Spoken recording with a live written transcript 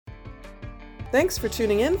Thanks for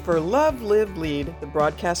tuning in for Love, Live, Lead, the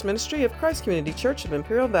broadcast ministry of Christ Community Church of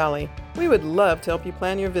Imperial Valley. We would love to help you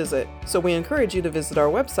plan your visit, so we encourage you to visit our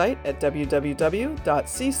website at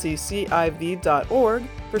www.cccciv.org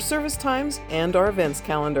for service times and our events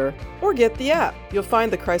calendar. Or get the app. You'll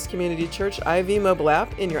find the Christ Community Church IV mobile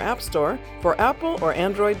app in your app store for Apple or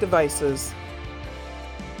Android devices.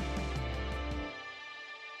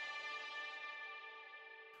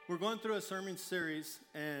 We're going through a sermon series,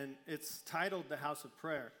 and it's titled The House of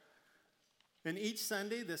Prayer. And each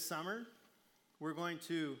Sunday this summer, we're going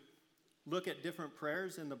to look at different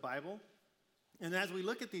prayers in the Bible. And as we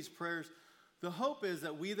look at these prayers, the hope is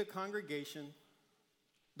that we, the congregation,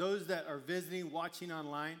 those that are visiting, watching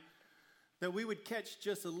online, that we would catch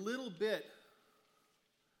just a little bit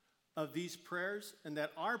of these prayers and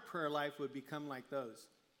that our prayer life would become like those.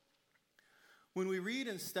 When we read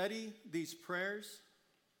and study these prayers,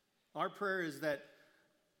 our prayer is that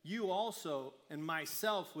you also and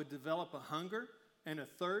myself would develop a hunger and a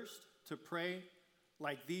thirst to pray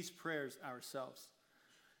like these prayers ourselves.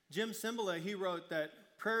 Jim Cymbala, he wrote that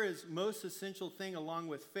prayer is most essential thing along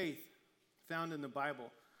with faith found in the Bible.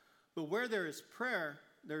 But where there is prayer,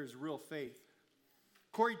 there is real faith.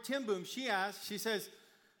 Corrie ten Boom, she says,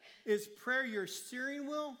 is prayer your steering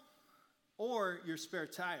wheel or your spare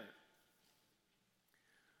tire?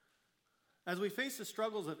 As we face the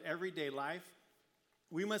struggles of everyday life,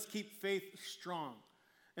 we must keep faith strong.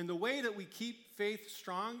 And the way that we keep faith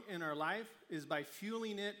strong in our life is by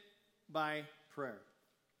fueling it by prayer.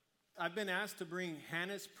 I've been asked to bring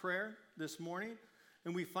Hannah's prayer this morning,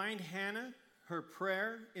 and we find Hannah, her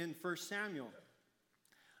prayer, in 1 Samuel.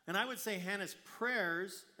 And I would say Hannah's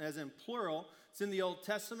prayers, as in plural, it's in the Old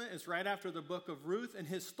Testament, it's right after the book of Ruth, and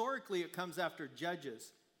historically it comes after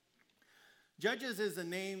Judges. Judges is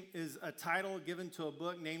a title given to a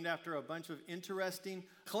book named after a bunch of interesting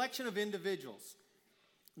collection of individuals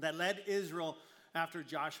that led Israel after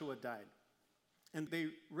Joshua died. And they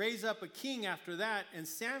raise up a king after that, and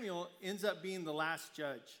Samuel ends up being the last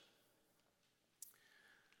judge.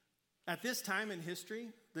 At this time in history,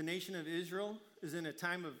 the nation of Israel is in a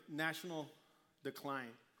time of national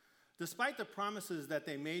decline. Despite the promises that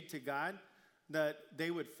they made to God, that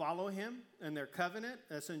they would follow him and their covenant,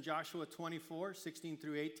 that's in Joshua 24, 16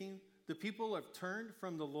 through 18. The people have turned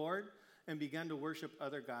from the Lord and begun to worship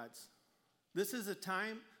other gods. This is a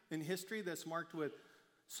time in history that's marked with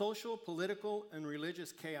social, political, and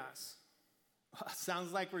religious chaos.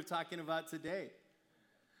 Sounds like we're talking about today.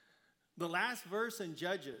 The last verse in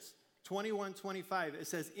Judges 21:25, it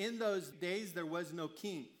says, "In those days there was no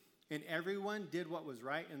king, and everyone did what was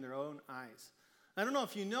right in their own eyes." I don't know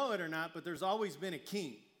if you know it or not, but there's always been a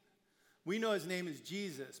king. We know his name is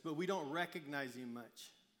Jesus, but we don't recognize him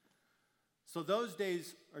much. So those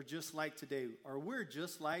days are just like today, or we're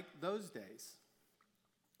just like those days.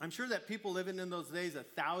 I'm sure that people living in those days,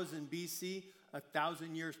 1000 BC,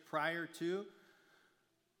 1,000 years prior to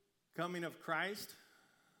coming of Christ,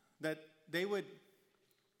 that they would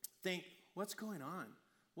think, what's going on?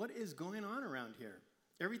 What is going on around here?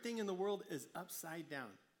 Everything in the world is upside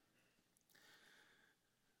down.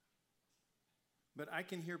 But I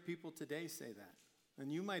can hear people today say that.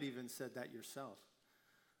 And you might even said that yourself.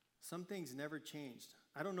 Some things never changed.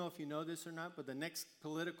 I don't know if you know this or not, but the next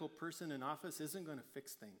political person in office isn't going to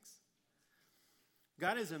fix things.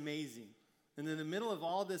 God is amazing. And in the middle of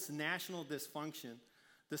all this national dysfunction,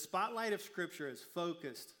 the spotlight of Scripture is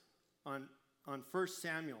focused on 1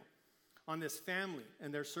 Samuel, on this family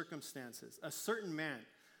and their circumstances. A certain man.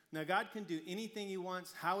 Now, God can do anything he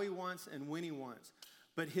wants, how he wants, and when he wants.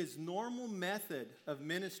 But his normal method of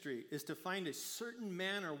ministry is to find a certain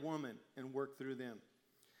man or woman and work through them.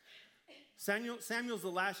 Samuel's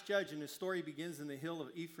the last judge, and his story begins in the hill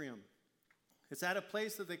of Ephraim. It's at a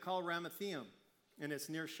place that they call Ramathaim, and it's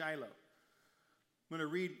near Shiloh. I'm going to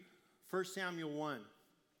read 1 Samuel 1.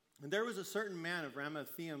 And there was a certain man of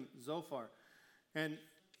Ramathaim Zophar, and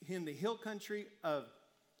in the hill country of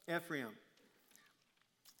Ephraim,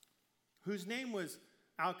 whose name was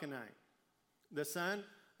Elkanah, the son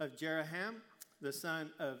of Jeraham, the son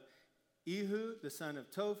of Ehud, the son of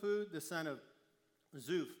Tohu, the son of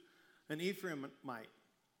Zuph, an Ephraimite.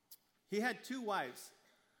 He had 2 wives.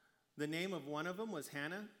 The name of one of them was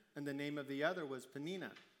Hannah, and the name of the other was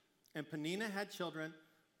Peninnah. And Peninnah had children,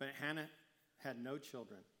 but Hannah had no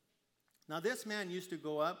children. Now this man used to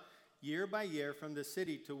go up year by year from the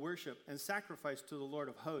city to worship and sacrifice to the Lord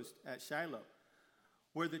of hosts at Shiloh,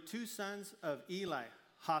 where the 2 sons of Eli,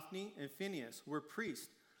 Hophni and Phinehas, were priests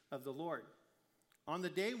of the Lord. On the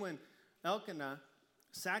day when Elkanah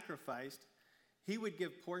sacrificed, he would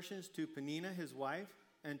give portions to Peninnah, his wife,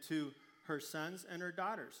 and to her sons and her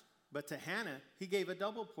daughters. But to Hannah, he gave a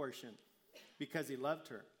double portion because he loved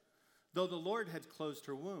her, though the Lord had closed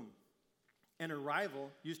her womb. And her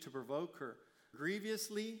rival used to provoke her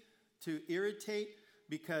grievously to irritate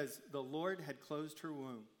because the Lord had closed her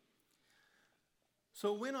womb.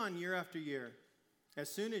 So it went on year after year. As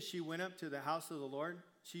soon as she went up to the house of the Lord,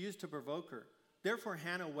 she used to provoke her. Therefore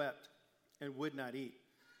Hannah wept and would not eat.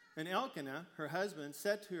 And Elkanah, her husband,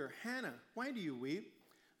 said to her, Hannah, why do you weep?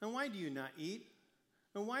 And why do you not eat?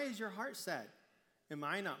 And why is your heart sad? Am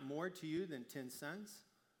I not more to you than 10 sons?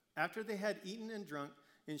 After they had eaten and drunk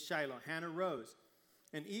in Shiloh, Hannah rose.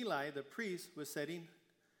 And Eli, the priest, was sitting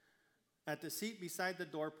at the seat beside the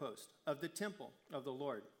doorpost of the temple of the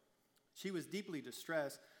Lord. She was deeply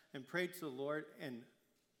distressed and prayed to the Lord and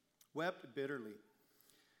wept bitterly.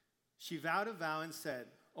 She vowed a vow and said,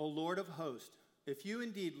 O Lord of hosts, if you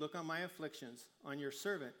indeed look on my afflictions, on your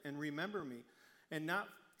servant, and remember me, and not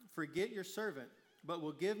forget your servant, but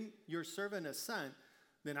will give your servant a son,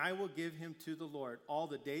 then I will give him to the Lord all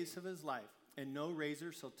the days of his life, and no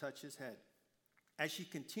razor shall touch his head. As she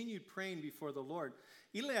continued praying before the Lord,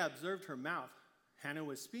 Eli observed her mouth. Hannah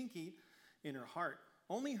was speaking in her heart.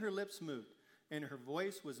 Only her lips moved, and her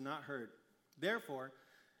voice was not heard. Therefore,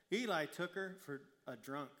 Eli took her for a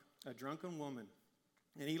drunken woman.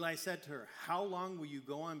 And Eli said to her, How long will you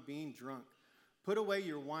go on being drunk? Put away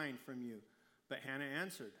your wine from you. But Hannah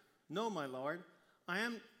answered, No, my Lord, I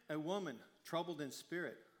am a woman troubled in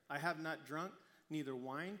spirit. I have not drunk neither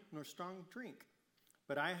wine nor strong drink,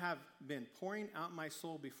 but I have been pouring out my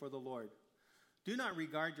soul before the Lord. Do not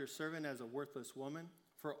regard your servant as a worthless woman,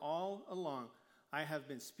 for all along I have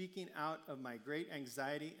been speaking out of my great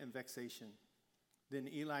anxiety and vexation. Then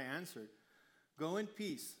Eli answered, Go in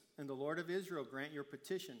peace, and the Lord of Israel grant your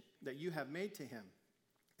petition that you have made to him.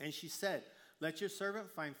 And she said, Let your servant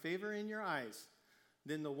find favor in your eyes.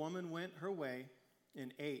 Then the woman went her way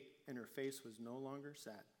and ate, and her face was no longer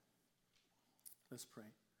sad. Let's pray.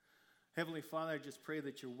 Heavenly Father, I just pray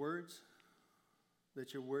that your words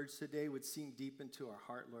today would sink deep into our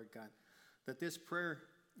heart, Lord God, that this prayer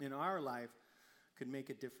in our life could make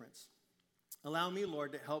a difference. Allow me,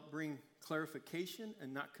 Lord, to help bring clarification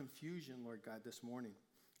and not confusion, Lord God, this morning.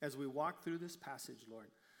 As we walk through this passage, Lord,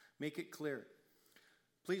 make it clear.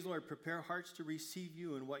 Please, Lord, prepare hearts to receive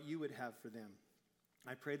you and what you would have for them.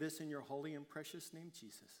 I pray this in your holy and precious name,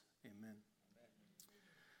 Jesus. Amen.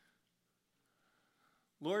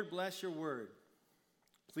 Lord, bless your word.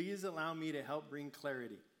 Please allow me to help bring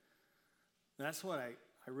clarity. That's what I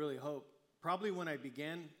really hope. Probably when I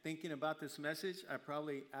began thinking about this message, I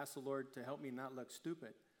probably asked the Lord to help me not look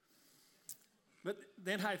stupid. But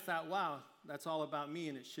then I thought, wow, that's all about me,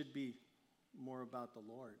 and it should be more about the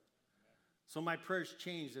Lord. So my prayers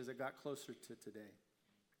changed as I got closer to today.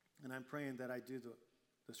 And I'm praying that I do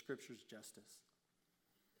the scriptures justice.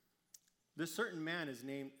 This certain man is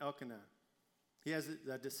named Elkanah. He has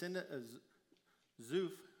a descendant of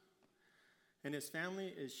Zuph, and his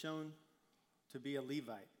family is shown to be a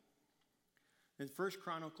Levite. In 1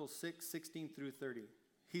 Chronicles 6, 16 through 30.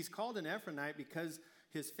 He's called an Ephraimite because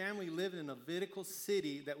his family lived in a Levitical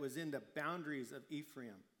city that was in the boundaries of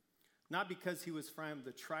Ephraim, not because he was from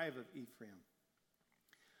the tribe of Ephraim.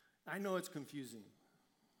 I know it's confusing.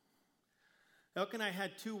 Elkanah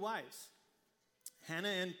had 2 wives, Hannah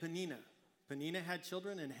and Peninnah. Peninnah had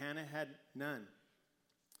children and Hannah had none.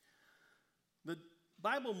 The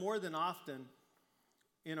Bible, more than often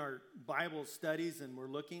in our Bible studies and we're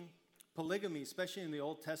looking, polygamy, especially in the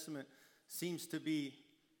Old Testament, seems to be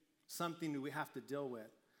something that we have to deal with.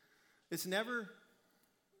 It's never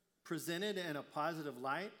presented in a positive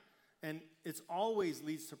light, and it always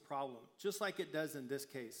leads to problems, just like it does in this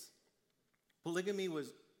case. Polygamy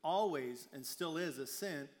was always and still is a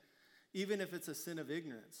sin, even if it's a sin of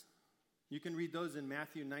ignorance. You can read those in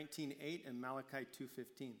Matthew 19:8 and Malachi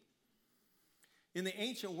 2:15. In the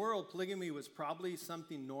ancient world, polygamy was probably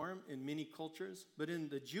something norm in many cultures, but in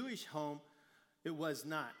the Jewish home, it was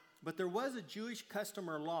not. But there was a Jewish custom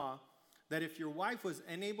or law that if your wife was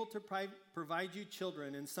unable to provide you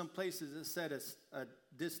children, in some places it said a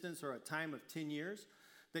distance or a time of 10 years,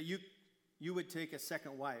 that you would take a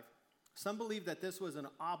second wife. Some believe that this was an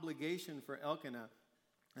obligation for Elkanah,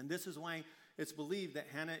 and this is why it's believed that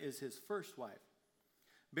Hannah is his first wife.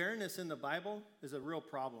 Barrenness in the Bible is a real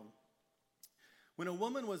problem. When a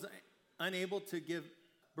woman was unable to give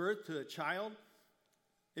birth to a child,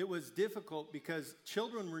 it was difficult because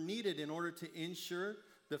children were needed in order to ensure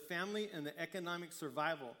the family and the economic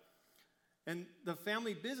survival. And the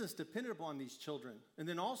family business depended upon these children. And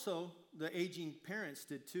then also the aging parents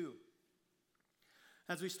did too.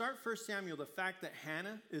 As we start 1 Samuel, the fact that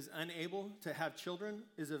Hannah is unable to have children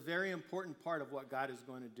is a very important part of what God is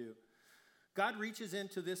going to do. God reaches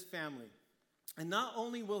into this family, and not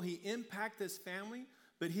only will he impact this family,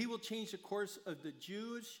 but he will change the course of the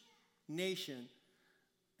Jewish nation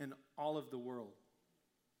and all of the world.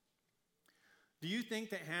 Do you think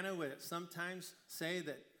that Hannah would sometimes say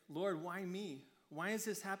that, Lord, why me? Why is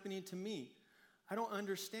this happening to me? I don't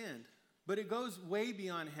understand. But it goes way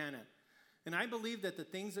beyond Hannah. And I believe that the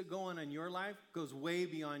things that go on in your life goes way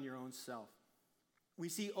beyond your own self. We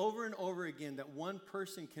see over and over again that one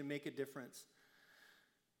person can make a difference.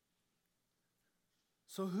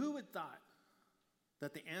 So who would thought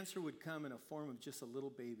that the answer would come in a form of just a little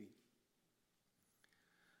baby?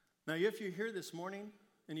 Now, if you're here this morning,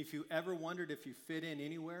 and if you ever wondered if you fit in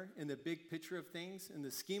anywhere in the big picture of things, in the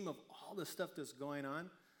scheme of all the stuff that's going on,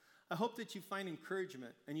 I hope that you find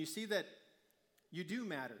encouragement and you see that you do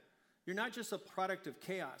matter. You're not just a product of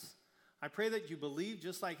chaos. I pray that you believe,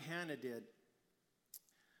 just like Hannah did,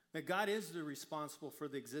 that God is the responsible for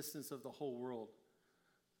the existence of the whole world.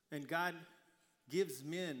 And God gives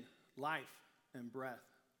men life and breath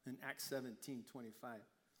in Acts 17:25.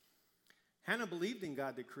 Hannah believed in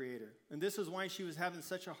God the Creator, and this is why she was having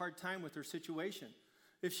such a hard time with her situation.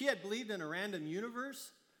 If she had believed in a random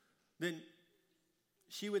universe, then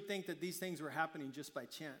she would think that these things were happening just by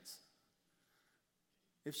chance.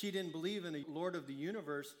 If she didn't believe in the Lord of the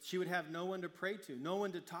universe, she would have no one to pray to, no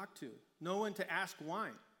one to talk to, no one to ask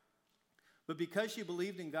why. But because she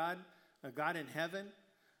believed in God, a God in heaven,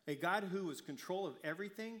 a God who was in control of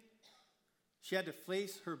everything, she had to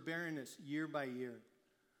face her barrenness year by year.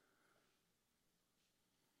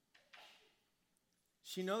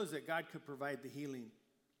 She knows that God could provide the healing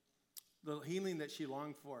that she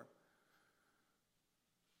longed for.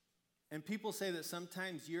 And people say that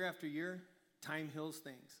sometimes year after year, time heals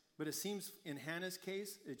things. But it seems in Hannah's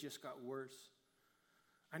case, it just got worse.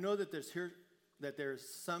 I know that there's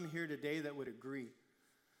some here today that would agree.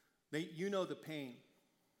 You know the pain,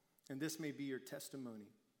 and this may be your testimony.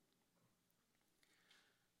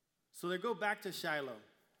 So they go back to Shiloh.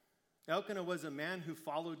 Elkanah was a man who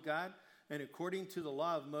followed God, and according to the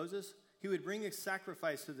law of Moses, he would bring a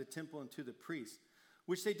sacrifice to the temple and to the priest,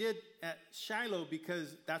 which they did at Shiloh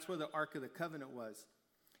because that's where the Ark of the Covenant was.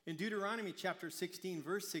 In Deuteronomy chapter 16,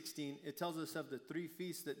 verse 16, it tells us of the 3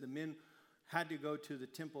 feasts that the men had to go to the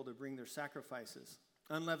temple to bring their sacrifices: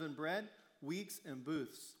 unleavened bread, weeks, and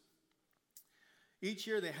booths. Each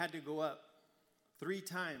year they had to go up 3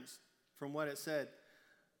 times from what it said.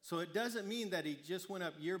 So it doesn't mean that he just went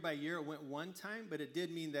up year by year. It went one time, but it did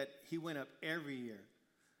mean that he went up every year.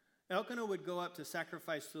 Elkanah would go up to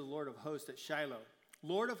sacrifice to the Lord of hosts at Shiloh.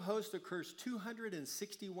 Lord of hosts occurs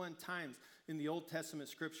 261 times in the Old Testament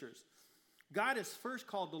scriptures. God is first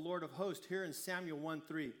called the Lord of hosts here in Samuel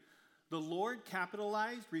 1:3. The Lord,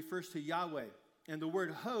 capitalized, refers to Yahweh. And the word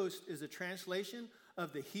host is a translation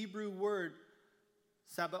of the Hebrew word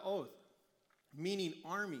Sabaoth, meaning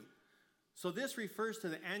army. So this refers to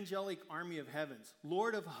the angelic army of heavens,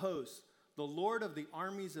 Lord of hosts, the Lord of the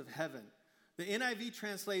armies of heaven. The NIV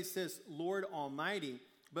translates this Lord Almighty,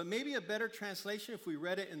 but maybe a better translation if we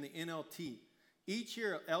read it in the NLT. Each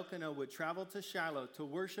year, Elkanah would travel to Shiloh to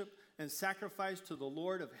worship and sacrifice to the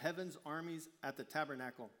Lord of heaven's armies at the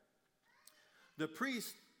tabernacle. The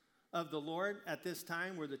priests of the Lord at this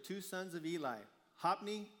time were the 2 sons of Eli,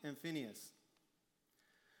 Hophni and Phinehas.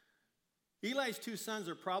 Eli's 2 sons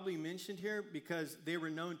are probably mentioned here because they were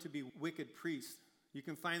known to be wicked priests. You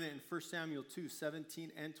can find that in 1 Samuel 2,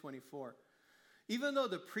 17 and 24. Even though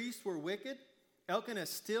the priests were wicked, Elkanah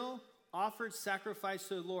still offered sacrifice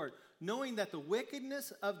to the Lord, knowing that the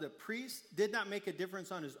wickedness of the priests did not make a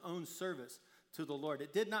difference on his own service to the Lord.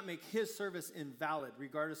 It did not make his service invalid,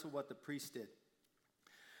 regardless of what the priest did.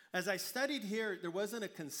 As I studied here, there wasn't a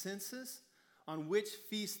consensus on which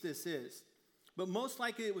feast this is. But most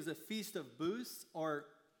likely it was a feast of booths, or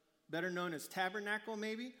better known as tabernacle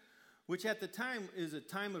maybe, which at the time is a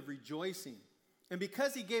time of rejoicing. And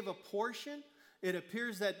because he gave a portion, it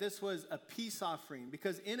appears that this was a peace offering.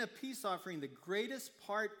 Because in a peace offering, the greatest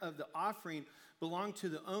part of the offering belonged to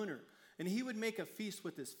the owner. And he would make a feast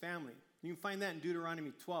with his family. You can find that in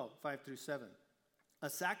Deuteronomy 12, 5-7. A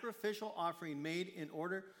sacrificial offering made in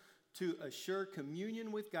order to assure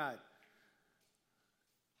communion with God.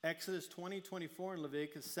 Exodus 20, 24, and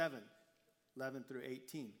Leviticus 7,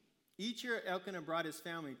 11-18. Each year, Elkanah brought his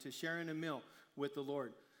family to share in a meal with the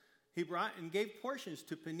Lord. He brought and gave portions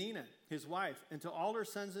to Peninnah, his wife, and to all her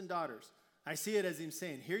sons and daughters. I see it as him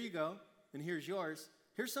saying, here you go, and here's yours.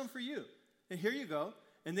 Here's some for you, and here you go.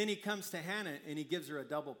 And then he comes to Hannah, and he gives her a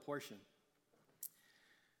double portion.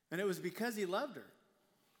 And it was because he loved her.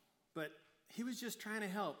 but he was just trying to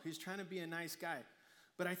help. He was trying to be a nice guy.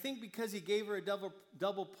 But I think because he gave her a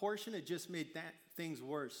double portion, it just made things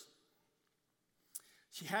worse.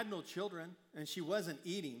 She had no children, and she wasn't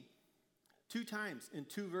eating. 2 times in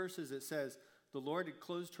 2 verses it says, the Lord had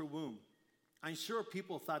closed her womb. I'm sure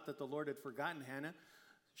people thought that the Lord had forgotten Hannah.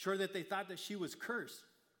 Sure that they thought that she was cursed.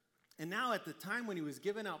 And now at the time when he was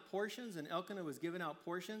giving out portions and Elkanah was giving out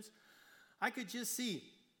portions, I could just see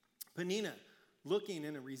Peninnah looking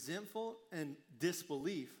in a resentful and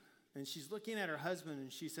disbelief. And she's looking at her husband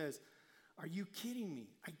and she says, are you kidding me?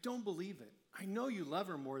 I don't believe it. I know you love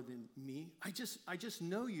her more than me. I just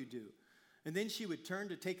know you do. And then she would turn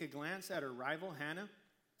to take a glance at her rival, Hannah.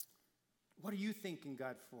 What are you thanking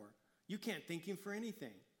God for? You can't thank him for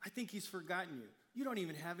anything. I think he's forgotten you. You don't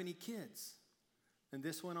even have any kids. And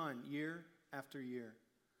this went on year after year.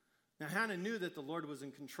 Now, Hannah knew that the Lord was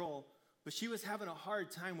in control, but she was having a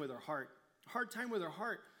hard time with her heart.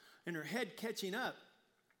 And her head catching up.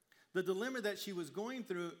 The dilemma that she was going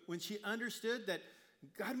through when she understood that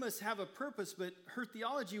God must have a purpose, but her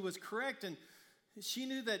theology was correct, and she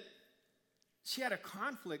knew that she had a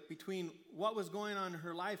conflict between what was going on in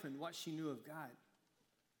her life and what she knew of God.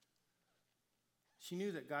 She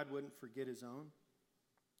knew that God wouldn't forget his own,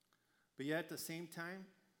 but yet at the same time,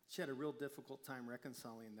 she had a real difficult time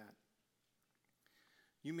reconciling that.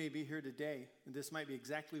 You may be here today, and this might be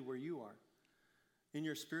exactly where you are. In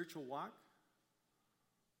your spiritual walk,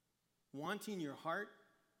 wanting your heart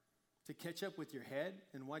to catch up with your head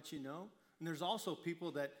and what you know. And there's also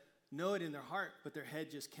people that know it in their heart, but their head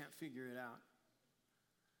just can't figure it out.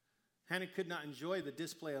 Hannah could not enjoy the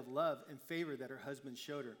display of love and favor that her husband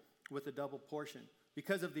showed her with a double portion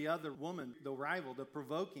because of the other woman, the rival, the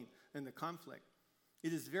provoking, and the conflict.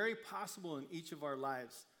 It is very possible in each of our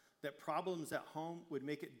lives that problems at home would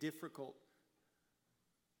make it difficult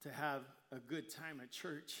to have a good time at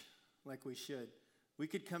church like we should. We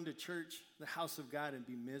could come to church, the house of God, and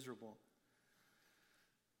be miserable.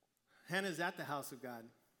 Hannah's at the house of God.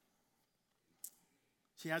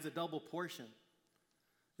 She has a double portion.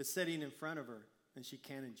 It's sitting in front of her, and she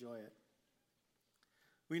can't enjoy it.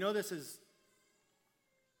 We know this is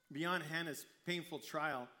beyond Hannah's painful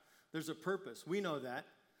trial. There's a purpose. We know that.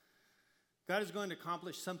 God is going to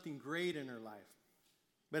accomplish something great in her life.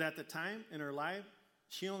 But at the time in her life,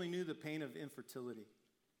 she only knew the pain of infertility.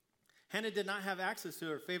 Hannah did not have access to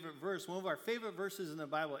her favorite verse, one of our favorite verses in the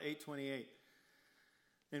Bible, 8:28.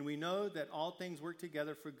 And we know that all things work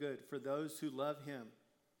together for good for those who love him,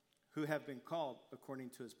 who have been called according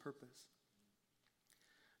to his purpose.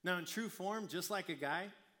 Now, in true form, just like a guy,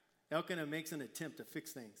 Elkanah makes an attempt to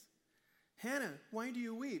fix things. Hannah, why do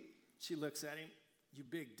you weep? She looks at him. You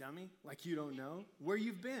big dummy, like you don't know where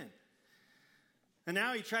you've been. And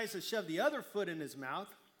now he tries to shove the other foot in his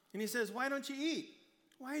mouth, and he says, why don't you eat?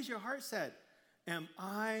 Why is your heart sad? Am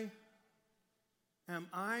I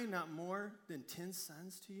not more than 10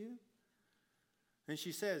 sons to you? And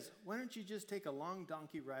she says, why don't you just take a long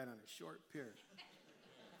donkey ride on a short pier?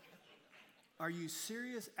 Are you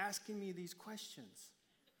serious asking me these questions?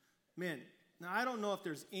 Man, now I don't know if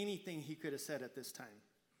there's anything he could have said at this time.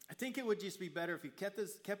 I think it would just be better if he kept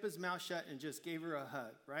his mouth shut and just gave her a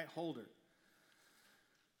hug, right? Hold her.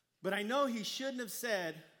 But I know he shouldn't have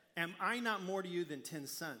said, am I not more to you than 10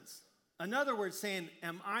 sons? In other words, saying,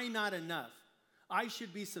 am I not enough? I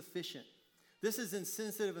should be sufficient. This is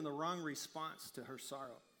insensitive and the wrong response to her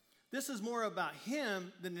sorrow. This is more about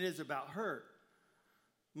him than it is about her.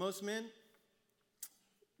 Most men,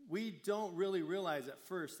 we don't really realize at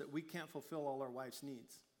first that we can't fulfill all our wife's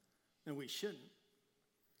needs, and we shouldn't.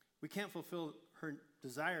 We can't fulfill her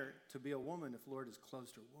desire to be a woman if the Lord has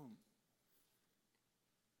closed her womb.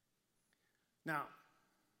 Now,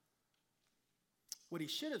 what he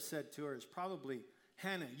should have said to her is probably,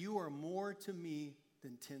 Hannah, you are more to me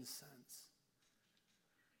than 10 sons.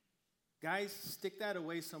 Guys, stick that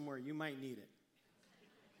away somewhere. You might need it.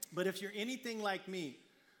 But if you're anything like me,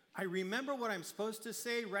 I remember what I'm supposed to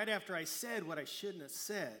say right after I said what I shouldn't have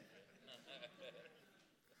said.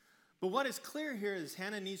 But what is clear here is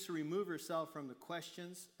Hannah needs to remove herself from the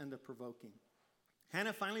questions and the provoking.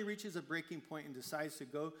 Hannah finally reaches a breaking point and decides to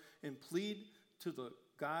go and plead to the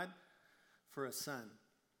God for a son.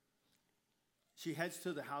 She heads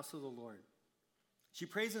to the house of the Lord. She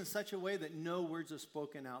prays in such a way that no words are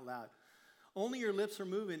spoken out loud. Only her lips are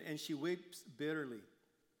moving, and she weeps bitterly.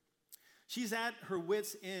 She's at her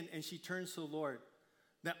wits' end, and she turns to the Lord,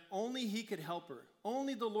 that only he could help her.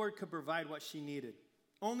 Only the Lord could provide what she needed.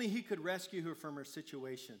 Only he could rescue her from her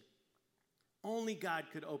situation. Only God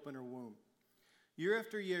could open her womb. Year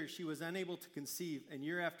after year, she was unable to conceive, and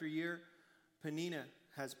year after year, Peninnah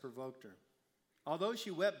has provoked her. Although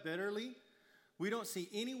she wept bitterly, we don't see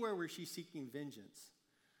anywhere where she's seeking vengeance.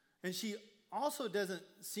 And she also doesn't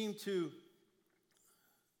seem to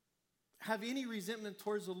have any resentment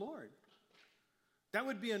towards the Lord. That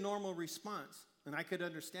would be a normal response, and I could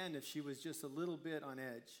understand if she was just a little bit on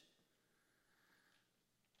edge.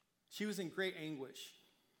 She was in great anguish,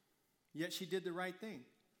 yet she did the right thing.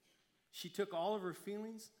 She took all of her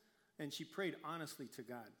feelings and she prayed honestly to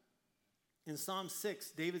God. In Psalm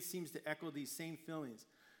 6, David seems to echo these same feelings.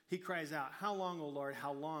 He cries out, "How long, O Lord,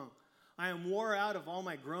 how long? I am wore out of all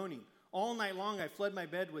my groaning. All night long I flood my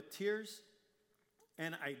bed with tears,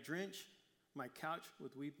 and I drench my couch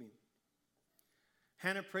with weeping."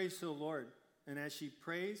 Hannah prays to the Lord, and as she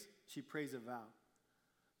prays a vow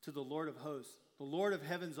to the Lord of hosts, the Lord of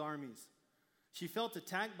heaven's armies. She felt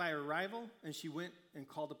attacked by her rival, and she went and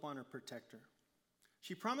called upon her protector.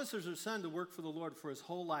 She promises her son to work for the Lord for his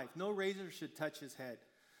whole life. No razor should touch his head.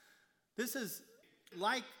 This is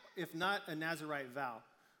like, if not a Nazirite vow,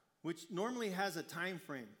 which normally has a time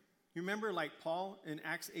frame. You remember, like Paul in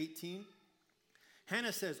Acts 18?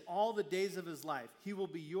 Hannah says, all the days of his life, he will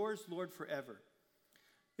be yours, Lord, forever.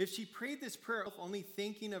 If she prayed this prayer only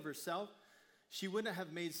thinking of herself, she wouldn't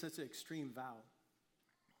have made such an extreme vow.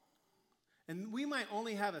 And we might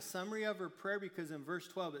only have a summary of her prayer because in verse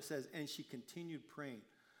 12 it says, and she continued praying.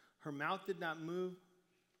 Her mouth did not move.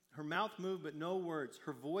 Her mouth moved, but no words.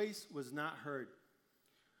 Her voice was not heard.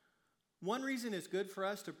 One reason it's good for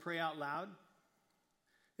us to pray out loud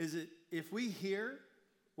is that if we hear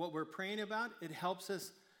what we're praying about, it helps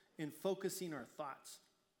us in focusing our thoughts.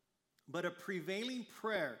 But a prevailing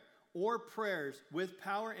prayer or prayers with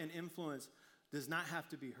power and influence does not have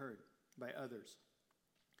to be heard by others.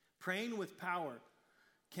 Praying with power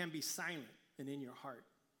can be silent and in your heart.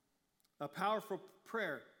 A powerful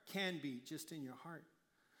prayer can be just in your heart.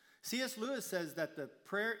 C.S. Lewis says that the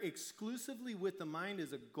prayer exclusively with the mind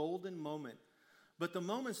is a golden moment, but the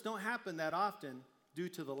moments don't happen that often due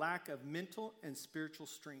to the lack of mental and spiritual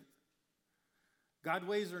strength. God's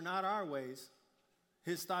ways are not our ways.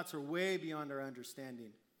 His thoughts are way beyond our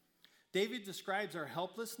understanding. David describes our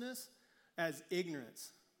helplessness as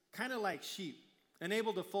ignorance, kind of like sheep,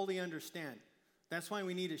 unable to fully understand. That's why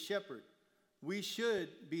we need a shepherd. We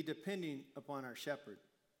should be depending upon our shepherd.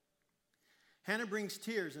 Hannah brings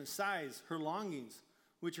tears and sighs, her longings,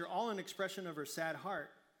 which are all an expression of her sad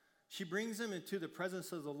heart. She brings them into the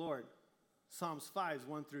presence of the Lord. Psalms 5,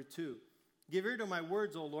 1-2. Give ear to my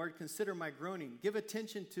words, O Lord. Consider my groaning. Give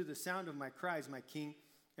attention to the sound of my cries, my King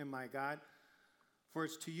and my God. For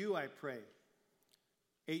it's to you I pray.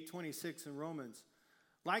 8:26 in Romans.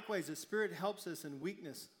 Likewise, the Spirit helps us in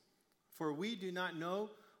weakness, for we do not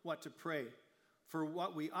know what to pray, for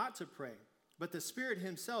what we ought to pray. But the Spirit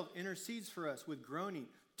himself intercedes for us with groaning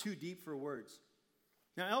too deep for words.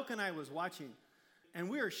 Now, Elkanah was watching, and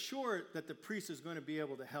we are sure that the priest is going to be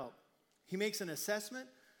able to help. He makes an assessment.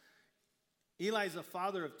 Eli is the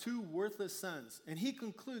father of 2 worthless sons, and he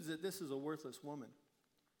concludes that this is a worthless woman.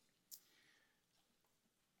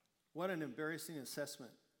 What an embarrassing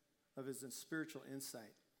assessment of his spiritual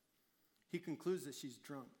insight. He concludes that she's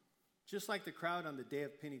drunk, just like the crowd on the day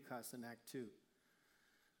of Pentecost in Act 2.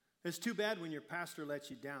 It's too bad when your pastor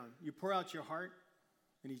lets you down. You pour out your heart,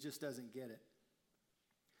 and he just doesn't get it.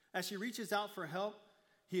 As she reaches out for help,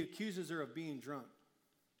 he accuses her of being drunk.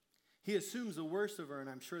 He assumes the worst of her, and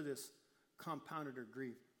I'm sure this compounded her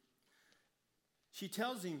grief. She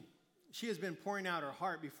tells him she has been pouring out her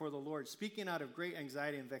heart before the Lord, speaking out of great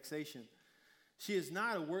anxiety and vexation. She is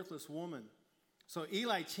not a worthless woman. So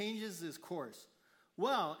Eli changes his course.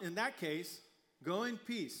 Well, in that case, go in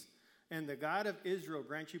peace, and the God of Israel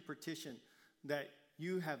grant you petition that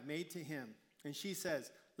you have made to him. And she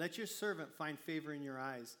says, let your servant find favor in your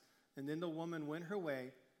eyes. And then the woman went her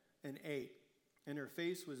way and ate, and her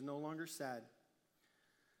face was no longer sad.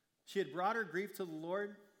 She had brought her grief to the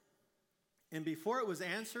Lord, and before it was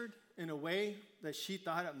answered in a way that she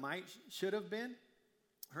thought it should have been,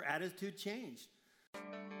 her attitude changed.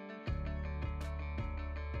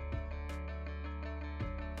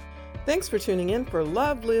 Thanks for tuning in for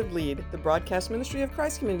Love, Live, Lead, the broadcast ministry of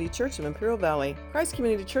Christ Community Church of Imperial Valley. Christ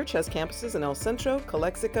Community Church has campuses in El Centro,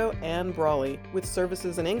 Calexico, and Brawley, with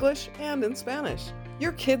services in English and in Spanish.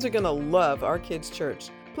 Your kids are going to love our kids' church.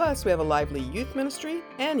 Plus, we have a lively youth ministry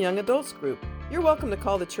and young adults group. You're welcome to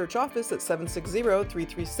call the church office at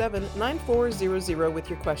 760-337-9400 with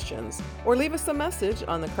your questions, or leave us a message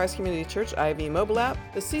on the Christ Community Church IV mobile app,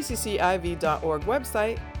 the ccciv.org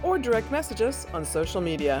website, or direct message us on social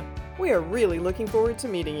media. We are really looking forward to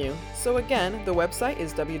meeting you. So again, the website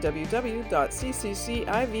is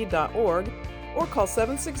www.cccIV.org, or call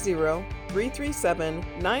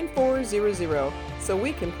 760-337-9400 so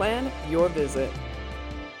we can plan your visit.